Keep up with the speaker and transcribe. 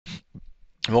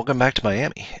Welcome back to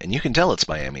Miami, and you can tell it's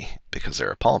Miami because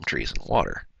there are palm trees and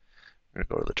water. We're going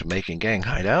to go to the Jamaican gang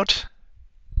hideout.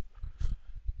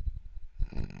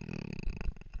 Do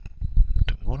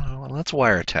we want to? Let's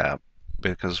wiretap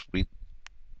because we.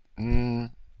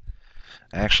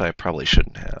 Actually, I probably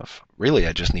shouldn't have. Really,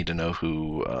 I just need to know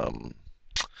who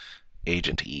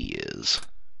Agent E is,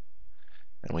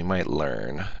 and we might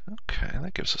learn. Okay,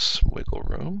 that gives us some wiggle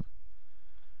room.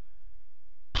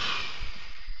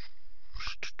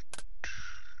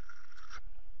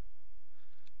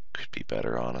 Could be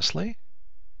better, honestly.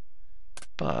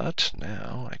 But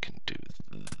now I can do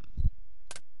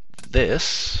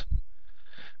this,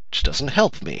 which doesn't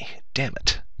help me. Damn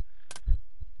it.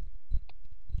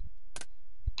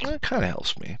 Well, it kind of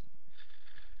helps me.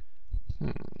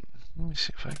 Let me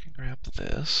see if I can grab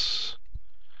this.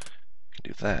 I can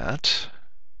do that.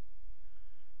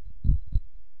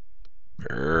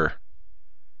 There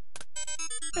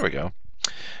we go.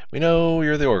 We know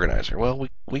you're the organizer. Well,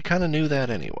 we kind of knew that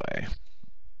anyway.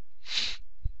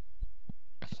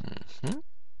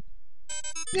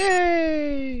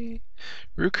 Yay!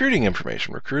 Recruiting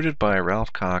information. Recruited by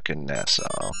Ralph Koch in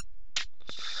Nassau.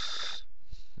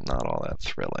 Not all that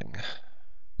thrilling.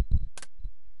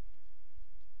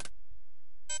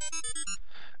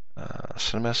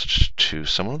 Send a message to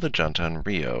someone of the junta in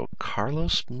Rio,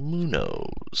 Carlos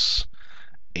Munoz.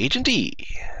 Agent E,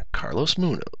 Carlos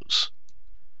Munoz.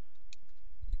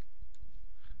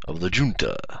 Of the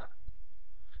junta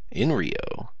in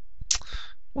Rio.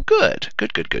 Well, good.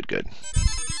 Good.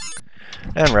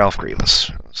 And Ralph Grievous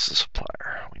is the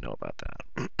supplier. We know about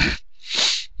that.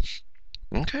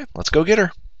 Okay, let's go get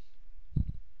her.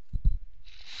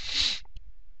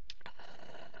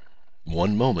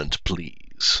 One moment,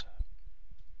 please.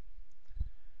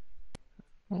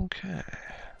 Okay.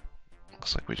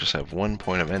 Looks like we just have one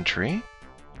point of entry.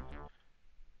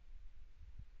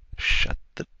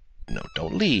 No,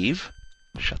 don't leave.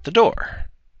 Shut the door.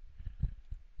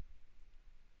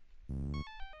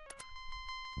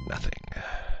 Nothing.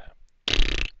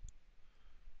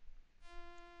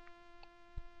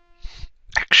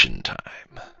 Action time.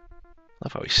 I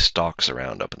love how he stalks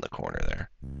around up in the corner there.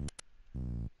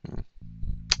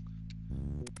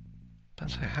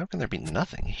 But how can there be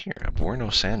nothing here? Bueno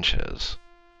Sanchez.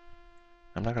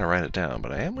 I'm not going to write it down,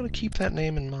 but I am going to keep that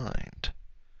name in mind.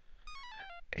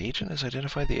 Agent has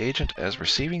identified the agent as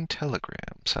receiving telegram.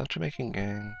 South Jamaican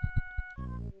gang.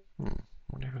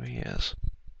 Wonder who he is.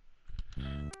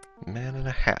 Man in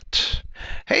a hat.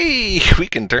 Hey! We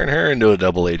can turn her into a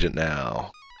double agent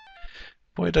now.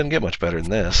 Boy, it doesn't get much better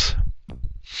than this.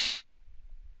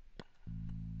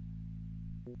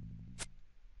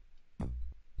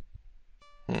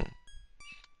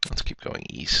 Let's keep going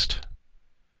east.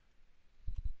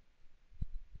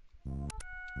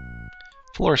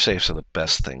 Floor safes are the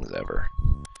best things ever.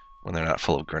 When they're not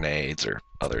full of grenades or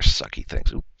other sucky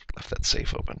things. Oop, left that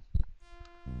safe open.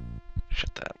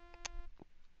 Shut that.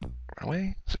 Run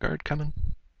away. Is the guard coming?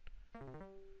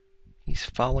 He's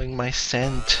following my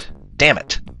scent. Damn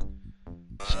it!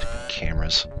 Stupid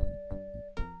cameras.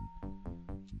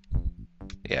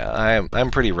 Yeah,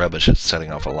 I'm pretty rubbish at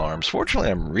setting off alarms. Fortunately,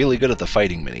 I'm really good at the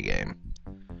fighting minigame.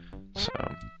 So...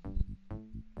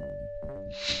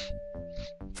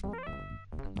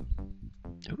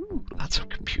 Ooh, lots of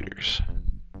computers.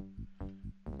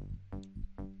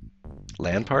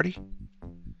 LAN party?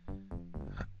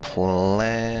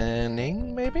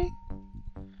 Planning, maybe?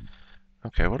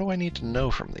 Okay, what do I need to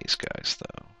know from these guys,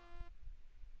 though?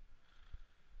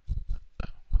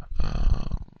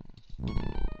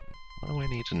 What do I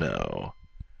need to know?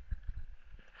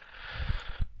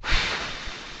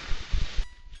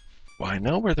 Well, I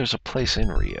know where there's a place in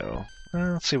Rio.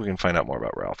 Let's see if we can find out more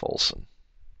about Ralph Olson.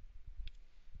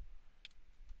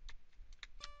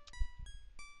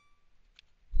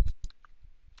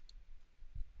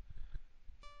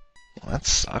 Well, that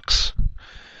sucks.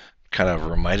 Kind of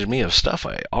reminded me of stuff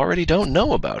I already don't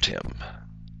know about him.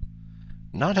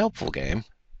 Not helpful, game.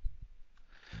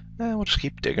 We'll just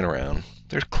keep digging around.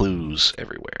 There's clues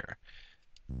everywhere.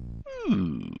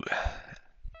 Ooh.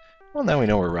 Well, now we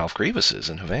know where Ralph Grievous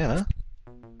is in Havana.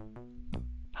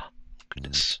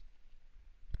 Goodness.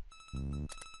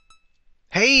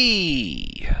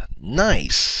 Hey!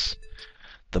 Nice!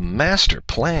 The master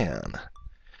plan.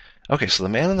 Okay, so the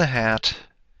man in the hat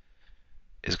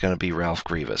is going to be Ralph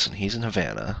Grievous, and he's in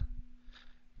Havana.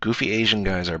 Goofy Asian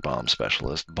guys are bomb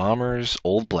specialist. Bombers,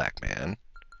 old black man.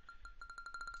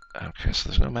 Okay, so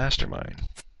there's no mastermind.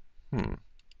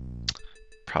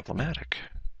 Problematic.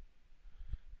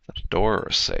 Is that a door or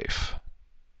a safe?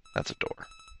 That's a door.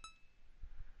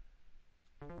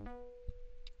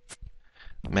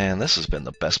 Man, this has been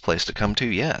the best place to come to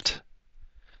yet.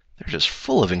 They're just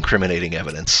full of incriminating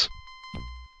evidence.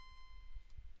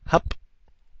 Hup.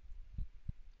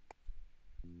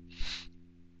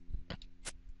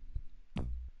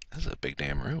 This is a big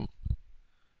damn room.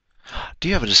 Do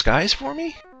you have a disguise for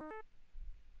me?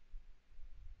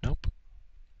 Nope.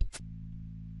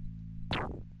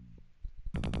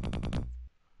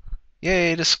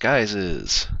 Yay,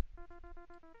 disguises!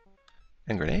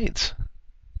 And grenades.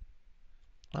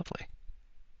 Lovely.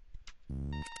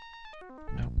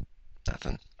 Nope,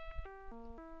 nothing.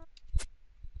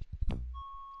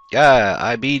 Yeah,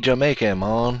 I be Jamaican,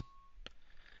 man.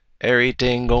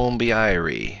 Everything gonna be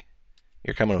Irie.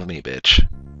 You're coming with me, bitch.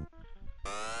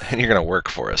 And you're gonna work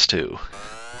for us, too.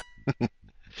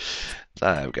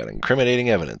 I've got incriminating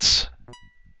evidence.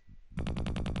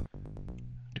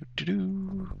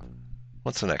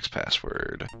 What's the next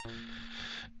password?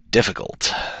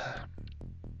 Difficult.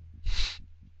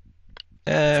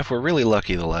 If we're really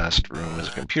lucky, the last room is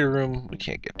a computer room. We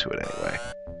can't get to it anyway.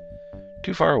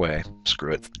 Too far away.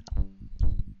 Screw it.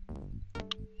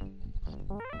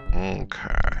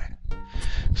 Okay.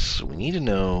 So we need to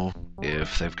know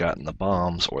if they've gotten the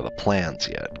bombs or the plans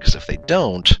yet. Because if they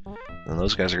don't, then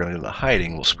those guys are going to go into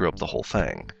hiding. We'll screw up the whole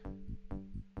thing.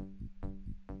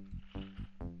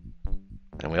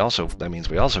 And that means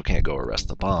we also can't go arrest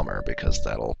the bomber, because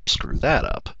that'll screw that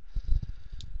up.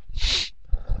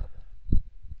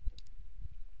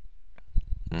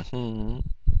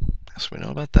 So we know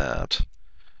about that.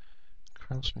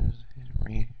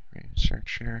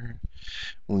 Researcher.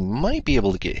 We might be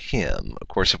able to get him. Of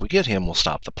course, if we get him, we'll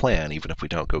stop the plan, even if we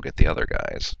don't go get the other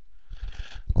guys.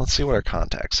 Let's see what our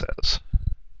contact says.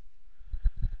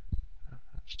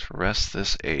 To arrest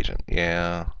this agent.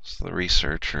 Yeah, it's the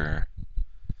researcher.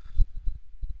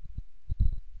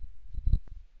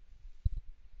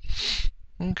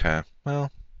 Okay,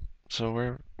 well,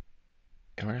 so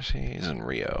where's he? He's in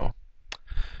Rio.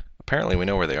 Apparently we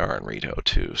know where they are in Rio,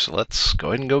 too, so let's go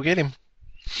ahead and go get him.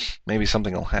 Maybe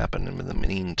something will happen in the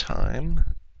meantime.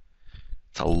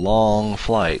 It's a long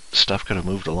flight. Stuff could have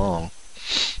moved along.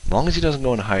 As long as he doesn't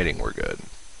go into hiding, we're good.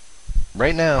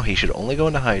 Right now, he should only go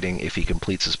into hiding if he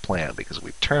completes his plan, because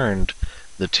we've turned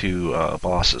the two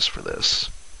bosses for this.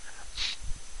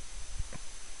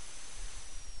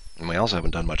 And we also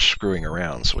haven't done much screwing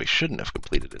around, so we shouldn't have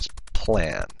completed his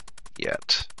plan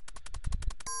yet.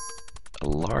 A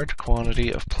large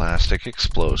quantity of plastic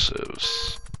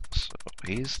explosives.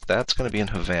 So that's going to be in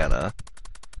Havana.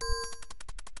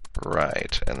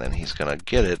 Right, and then he's going to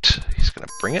get it. He's going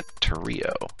to bring it to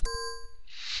Rio.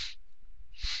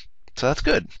 So that's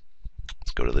good.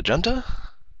 Let's go to the junta.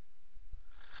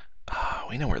 Ah,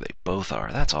 we know where they both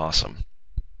are. That's awesome.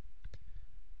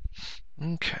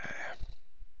 Okay.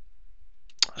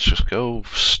 Let's just go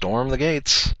storm the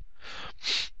gates.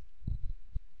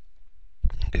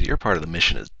 Your part of the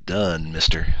mission is done,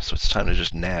 mister, so it's time to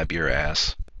just nab your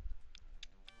ass.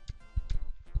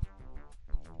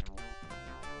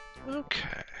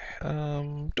 Okay.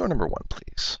 Door number 1,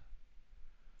 please.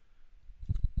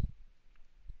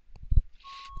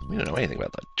 We don't know anything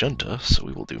about the junta, so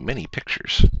we will do many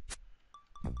pictures.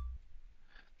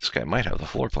 This guy might have the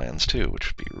floor plans, too, which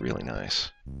would be really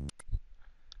nice.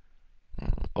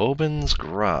 Oben's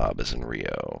Grob is in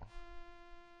Rio.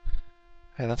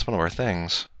 Hey, that's one of our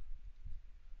things.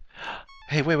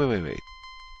 Hey, wait.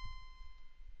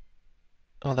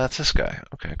 Oh, that's this guy.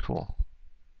 Okay, cool.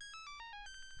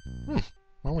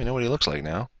 Well, we know what he looks like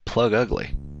now. Plug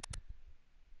ugly.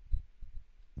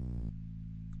 I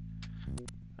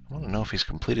want to know if he's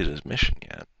completed his mission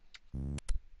yet.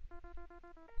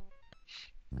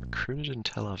 Recruited in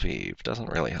Tel Aviv.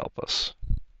 Doesn't really help us.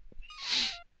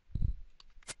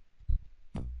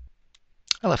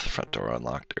 I left the front door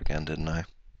unlocked again, didn't I?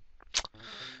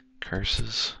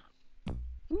 Curses.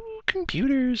 Ooh,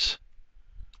 computers.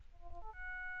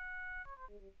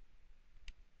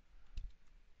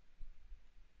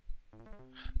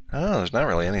 I don't know, there's not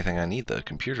really anything I need the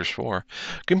computers for.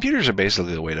 Computers are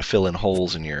basically the way to fill in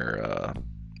holes in your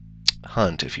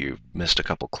hunt if you missed a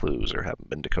couple clues or haven't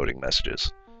been decoding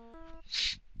messages.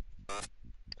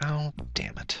 Oh,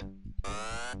 damn it.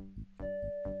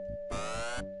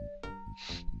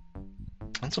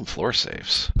 And some floor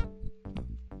safes.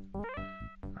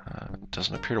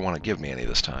 Doesn't appear to want to give me any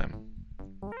this time.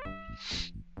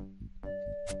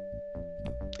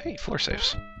 Hey, floor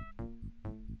safes.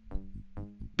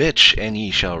 Bitch, and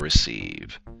ye shall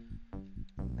receive.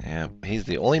 Yeah, he's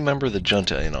the only member of the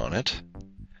junta in on it.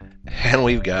 And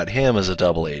we've got him as a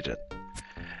double agent.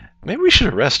 Maybe we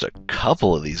should arrest a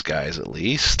couple of these guys at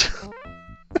least.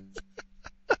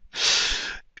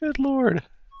 Good lord.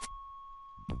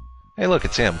 Hey, look,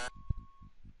 it's him.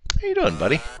 How you doing,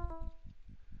 buddy?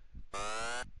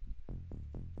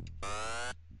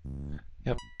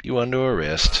 Yep, you under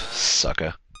arrest,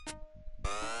 sucker.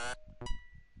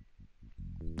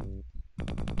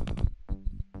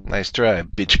 Nice try,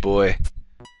 bitch boy.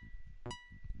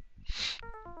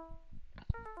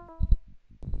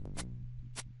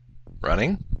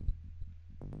 Running?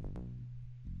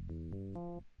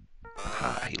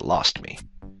 Ah, he lost me.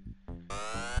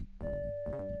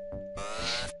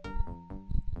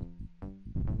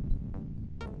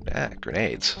 Ah,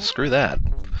 grenades. Screw that.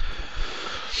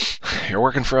 You're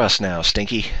working for us now,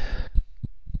 Stinky.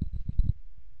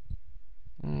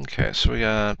 Okay, so we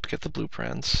got to get the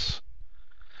blueprints.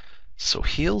 So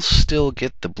he'll still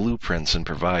get the blueprints and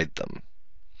provide them.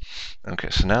 Okay,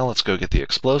 so now let's go get the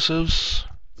explosives.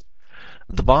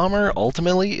 The bomber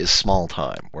ultimately is small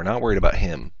time. We're not worried about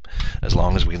him as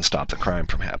long as we can stop the crime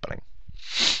from happening.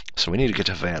 So we need to get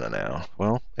to Havana now.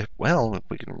 Well, if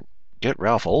we can get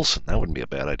Ralph Olson, that wouldn't be a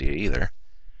bad idea either.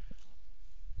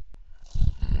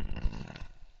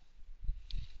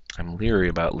 I'm leery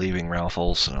about leaving Ralph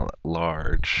Olson at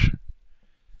large,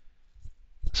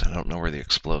 so I don't know where the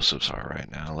explosives are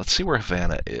right now. Let's see where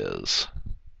Havana is.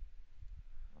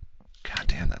 God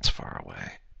damn, that's far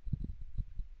away.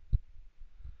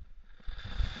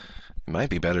 It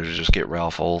might be better to just get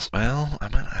Ralph Olson. Well,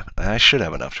 I should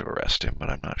have enough to arrest him,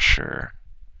 but I'm not sure.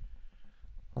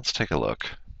 Let's take a look.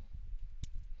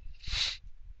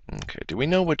 Okay, do we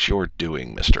know what you're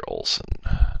doing, Mr. Olson?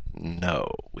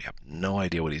 No, we have no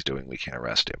idea what he's doing. We can't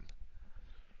arrest him.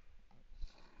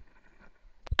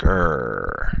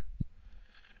 Grrr.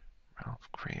 Ralph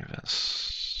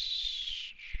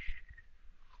Grievous.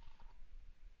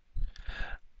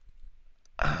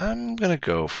 I'm gonna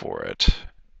go for it.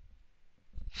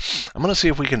 I'm gonna see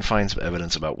if we can find some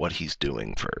evidence about what he's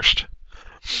doing first.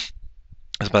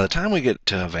 Because by the time we get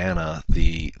to Havana,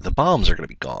 the bombs are gonna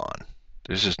be gone.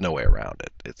 There's just no way around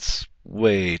it. It's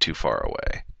way too far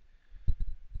away.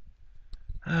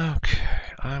 Okay,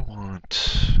 I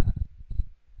want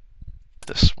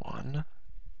this one.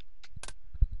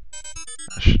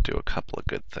 I should do a couple of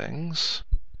good things.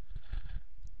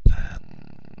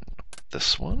 Then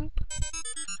this one.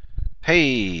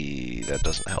 Hey, that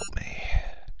doesn't help me.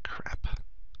 Crap.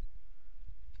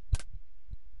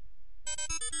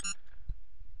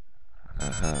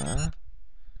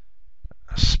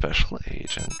 A special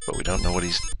agent, but we don't know what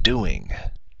he's doing.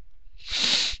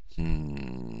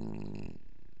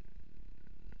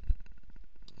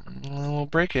 We'll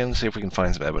break in, see if we can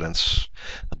find some evidence.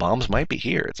 The bombs might be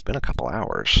here. It's been a couple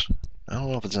hours. I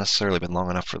don't know if it's necessarily been long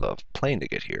enough for the plane to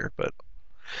get here, but...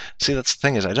 See, that's the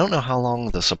thing is, I don't know how long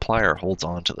the supplier holds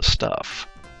on to the stuff.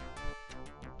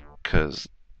 Because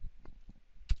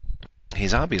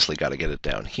he's obviously got to get it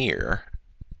down here.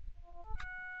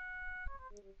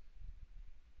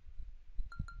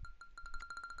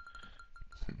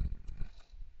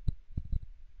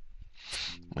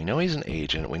 We know he's an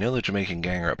agent. We know the Jamaican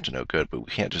gang are up to no good, but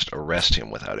we can't just arrest him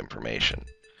without information.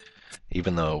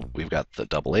 Even though we've got the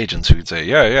double agents who'd say,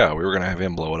 yeah, we were going to have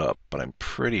him blow it up, but I'm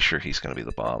pretty sure he's going to be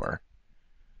the bomber.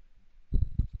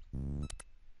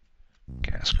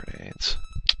 Gas grenades.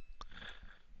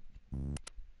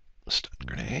 Stun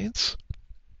grenades.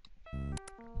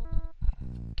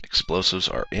 Explosives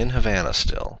are in Havana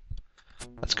still.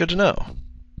 That's good to know.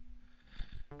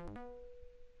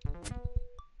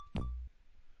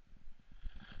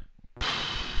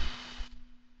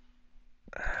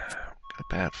 Got a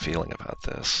bad feeling about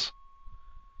this.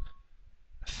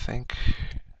 I think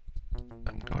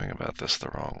I'm going about this the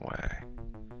wrong way.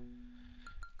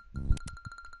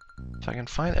 If I can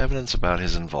find evidence about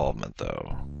his involvement,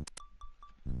 though,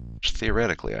 which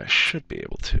theoretically I should be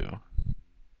able to.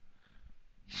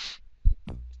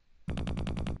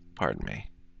 Pardon me.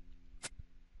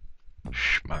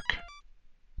 Schmuck.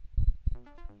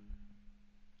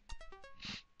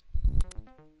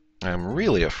 I'm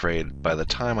really afraid by the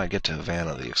time I get to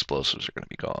Havana, the explosives are going to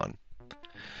be gone.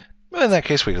 Well, in that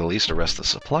case, we could at least arrest the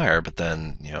supplier, but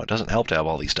then, it doesn't help to have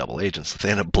all these double agents.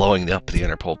 They end up blowing up the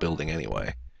Interpol building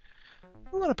anyway.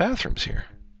 A lot of bathrooms here.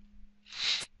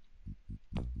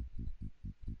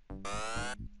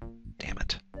 Damn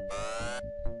it.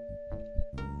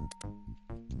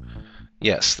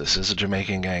 Yes, this is a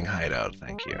Jamaican gang hideout,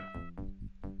 thank you.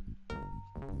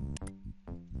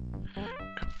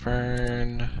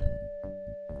 Confirm.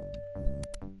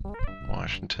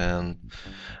 Washington.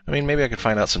 I mean, maybe I could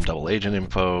find out some double agent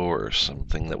info or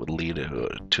something that would lead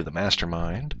to the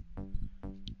mastermind.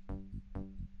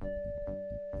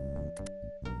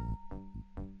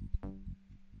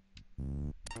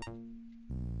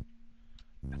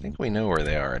 I think we know where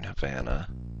they are in Havana.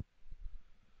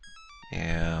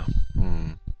 Yeah.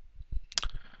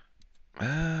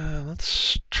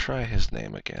 Let's try his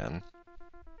name again.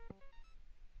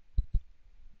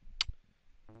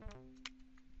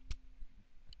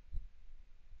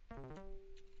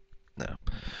 No.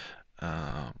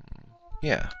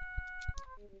 Yeah.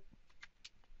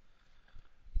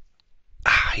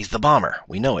 Ah, he's the bomber.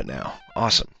 We know it now.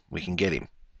 Awesome. We can get him.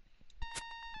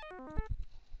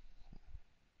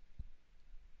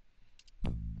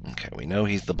 Okay, we know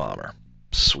he's the bomber.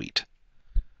 Sweet.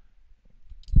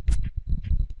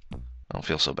 I don't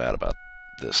feel so bad about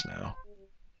this now.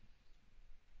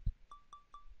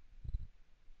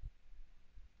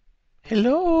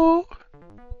 Hello?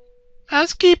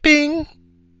 Housekeeping?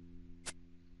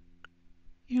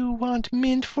 You want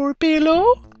mint for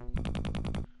pillow?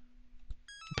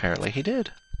 Apparently he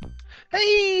did.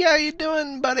 Hey, how you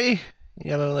doing, buddy?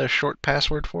 You got another short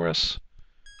password for us?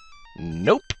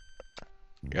 Nope.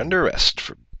 You're under arrest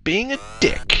for being a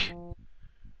dick.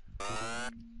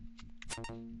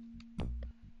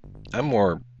 I'm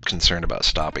more concerned about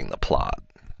stopping the plot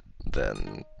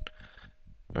than...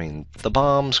 I mean, the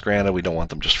bombs, granted, we don't want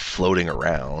them just floating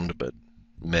around, but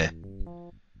meh.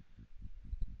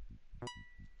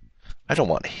 I don't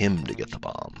want him to get the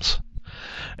bombs.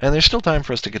 And there's still time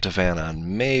for us to get to Vanna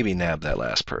and maybe nab that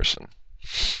last person.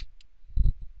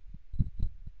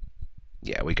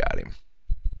 Yeah, we got him.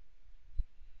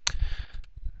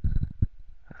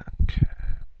 Okay.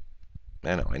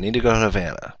 I know, I need to go to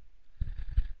Vanna.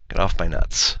 Get off my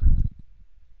nuts.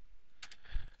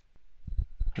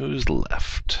 Who's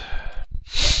left?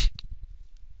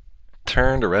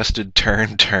 Turned, arrested,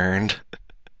 turned.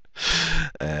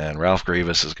 And Ralph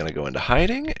Grievous is going to go into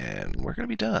hiding, and we're going to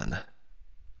be done.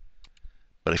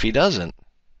 But if he doesn't,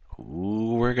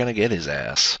 we're going to get his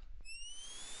ass.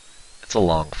 It's a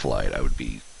long flight. I would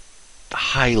be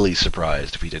highly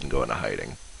surprised if he didn't go into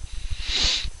hiding.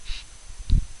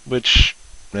 Which,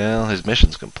 well, his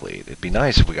mission's complete. It'd be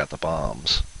nice if we got the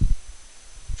bombs.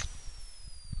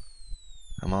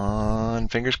 Come on.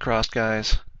 Fingers crossed,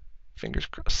 guys. Fingers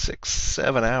crossed. 6,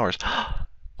 7 hours. Oh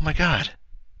my god.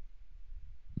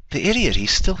 The idiot,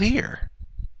 he's still here.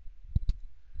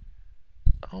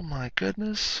 Oh my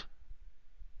goodness.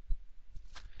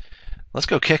 Let's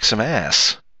go kick some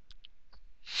ass.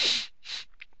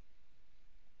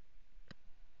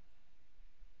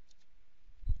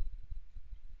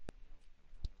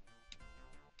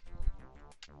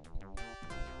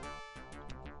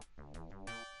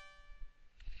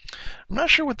 I'm not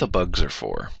sure what the bugs are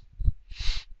for.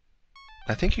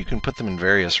 I think you can put them in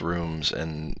various rooms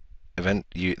and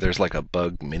there's like a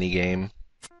bug minigame.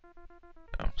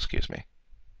 Oh, excuse me.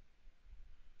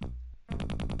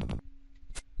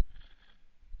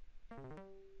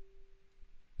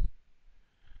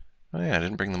 Oh yeah, I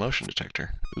didn't bring the motion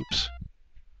detector. Oops.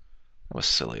 That was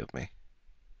silly of me.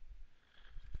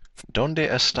 ¿Dónde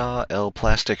está el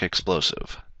plastic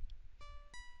explosive?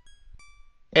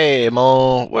 Hey,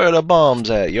 Mo, where are the bombs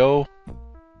at, yo?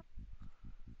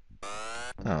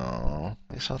 Oh,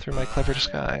 they saw through my clever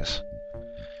disguise.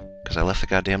 Because I left the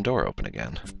goddamn door open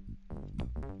again.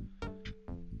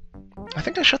 I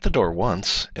think I shut the door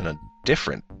once in a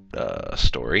different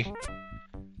story.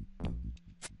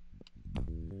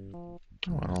 Oh,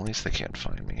 well, at least they can't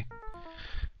find me.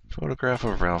 Photograph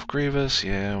of Ralph Grievous.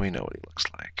 Yeah, we know what he looks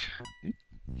like.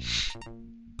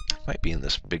 Might be in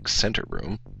this big center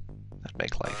room. That'd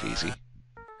make life easy.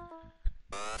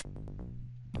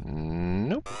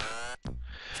 Nope.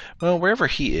 Well, wherever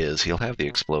he is, he'll have the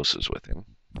explosives with him.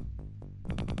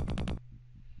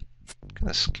 Kind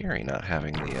of scary not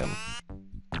having the,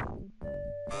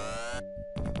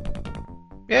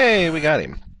 Yay, we got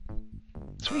him.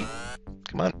 Sweet.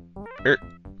 Come on.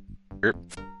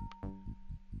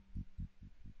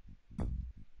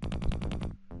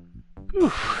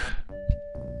 Whew.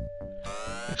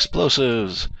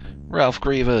 Explosives. Ralph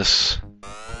Grievous.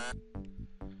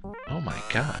 Oh my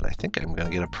god, I think I'm going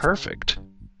to get a perfect.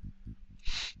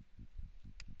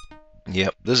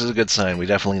 Yep, this is a good sign. We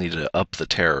definitely need to up the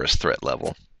terrorist threat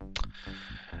level.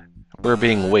 We're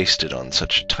being wasted on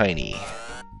such tiny,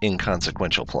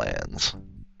 inconsequential plans.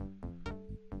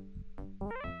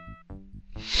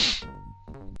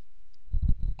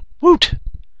 Woot!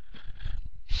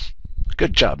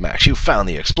 Good job, Max. You found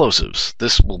the explosives.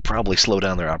 This will probably slow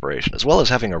down their operation, as well as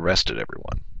having arrested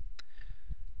everyone.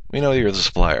 We know you're the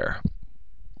supplier.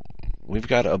 We've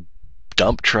got a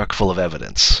dump truck full of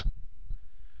evidence.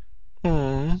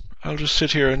 I'll just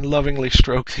sit here and lovingly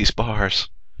stroke these bars.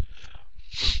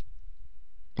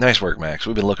 Nice work, Max.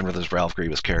 We've been looking for this Ralph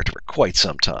Grievous character for quite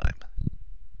some time.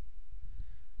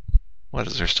 What,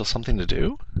 is there still something to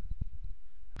do?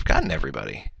 I've gotten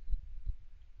everybody.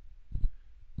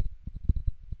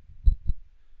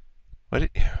 What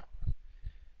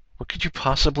could you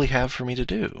possibly have for me to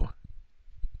do?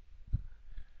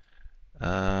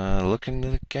 Look into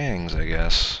the gangs, I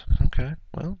guess. Okay,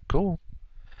 well, cool.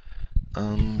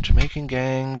 Jamaican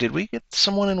gang. Did we get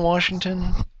someone in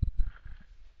Washington?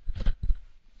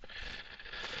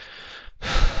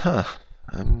 Huh.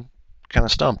 I'm kind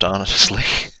of stumped, honestly.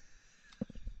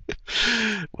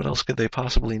 What else could they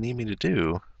possibly need me to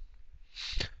do?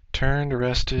 Turned,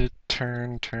 arrested,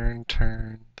 turned.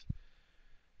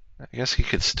 I guess he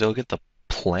could still get the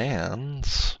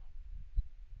plans.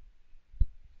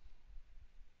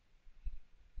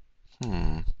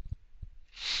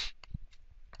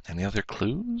 Any other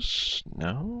clues?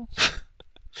 No?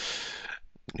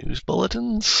 News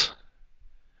bulletins?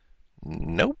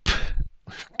 Nope.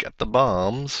 Got the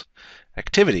bombs.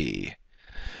 Activity.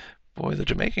 Boy, the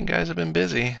Jamaican guys have been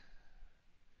busy.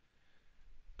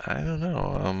 I don't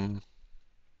know.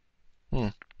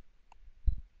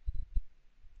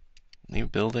 New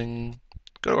building.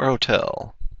 Go to our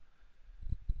hotel.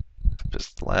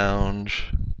 Visit the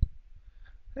lounge.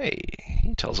 Hey,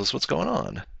 he tells us what's going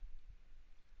on.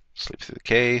 Sleep through the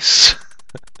case.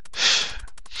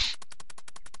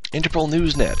 Interpol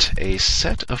Newsnet. A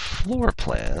set of floor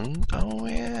plan. Oh,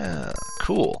 yeah.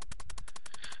 Cool.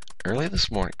 Early this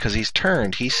morning, because he's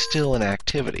turned, he's still in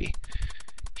activity.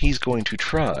 He's going to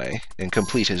try and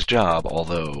complete his job,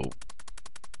 although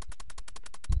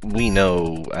we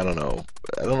know, I don't know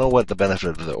what the benefit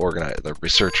of the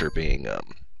researcher being a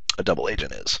double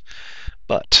agent is.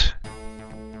 But,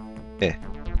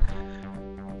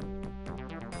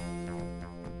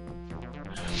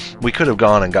 we could have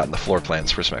gone and gotten the floor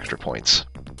plans for some extra points.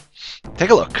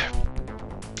 Take a look.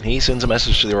 He sends a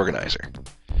message to the organizer.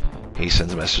 He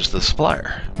sends a message to the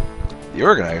supplier. The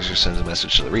organizer sends a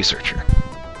message to the researcher.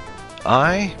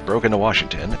 I broke into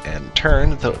Washington and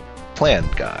turned the plan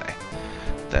guy.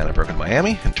 Then I broke into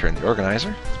Miami and turned the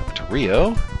organizer. I went to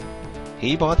Rio.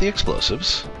 He bought the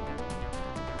explosives.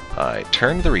 I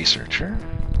turned the researcher.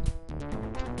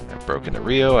 I broke into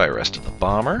Rio. I arrested the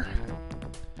bomber.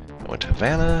 I went to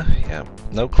Havana. Yeah,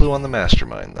 no clue on the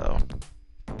mastermind, though.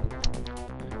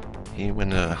 He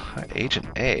went to Agent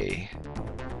A.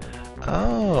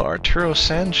 Oh, Arturo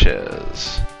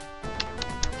Sanchez.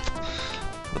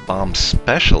 The bomb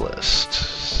specialist.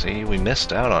 See, we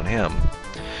missed out on him.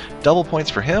 Double points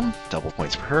for him, double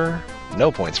points for her,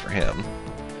 no points for him.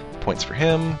 Points for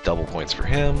him, double points for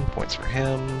him, points for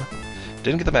him.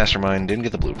 Didn't get the mastermind, didn't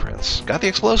get the blueprints. Got the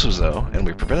explosives, though, and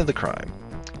we prevented the crime.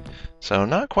 So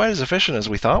not quite as efficient as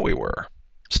we thought we were.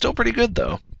 Still pretty good,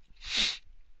 though.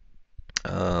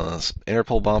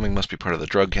 Interpol bombing must be part of the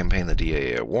drug campaign the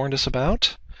DEA warned us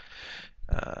about.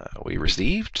 We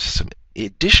received some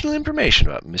additional information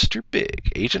about Mr.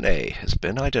 Big. Agent A has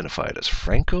been identified as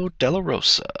Franco Della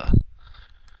Rosa.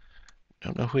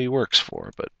 Don't know who he works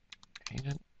for, but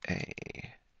Agent A.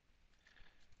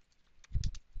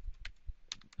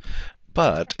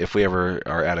 But if we ever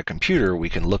are at a computer, we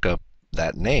can look up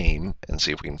that name and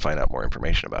see if we can find out more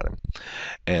information about him.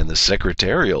 And the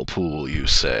secretarial pool, you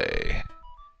say?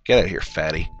 Get out of here,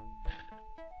 fatty.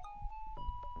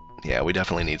 Yeah, we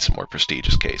definitely need some more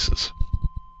prestigious cases.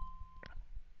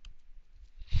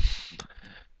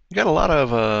 We got a lot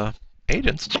of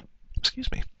agents.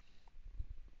 Excuse me.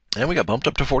 And we got bumped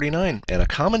up to 49. And a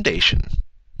commendation.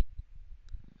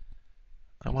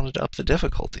 I wanted to up the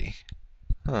difficulty.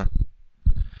 Huh.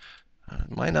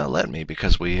 It might not let me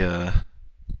because we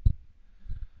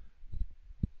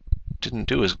didn't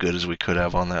do as good as we could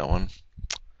have on that one.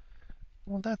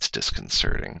 Well, that's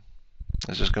disconcerting.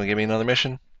 It's just going to give me another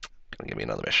mission? Going to give me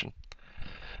another mission.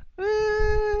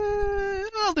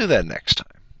 I'll do that next time.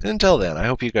 Until then, I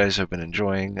hope you guys have been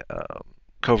enjoying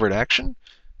Covert Action.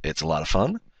 It's a lot of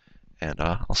fun. And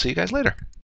I'll see you guys later.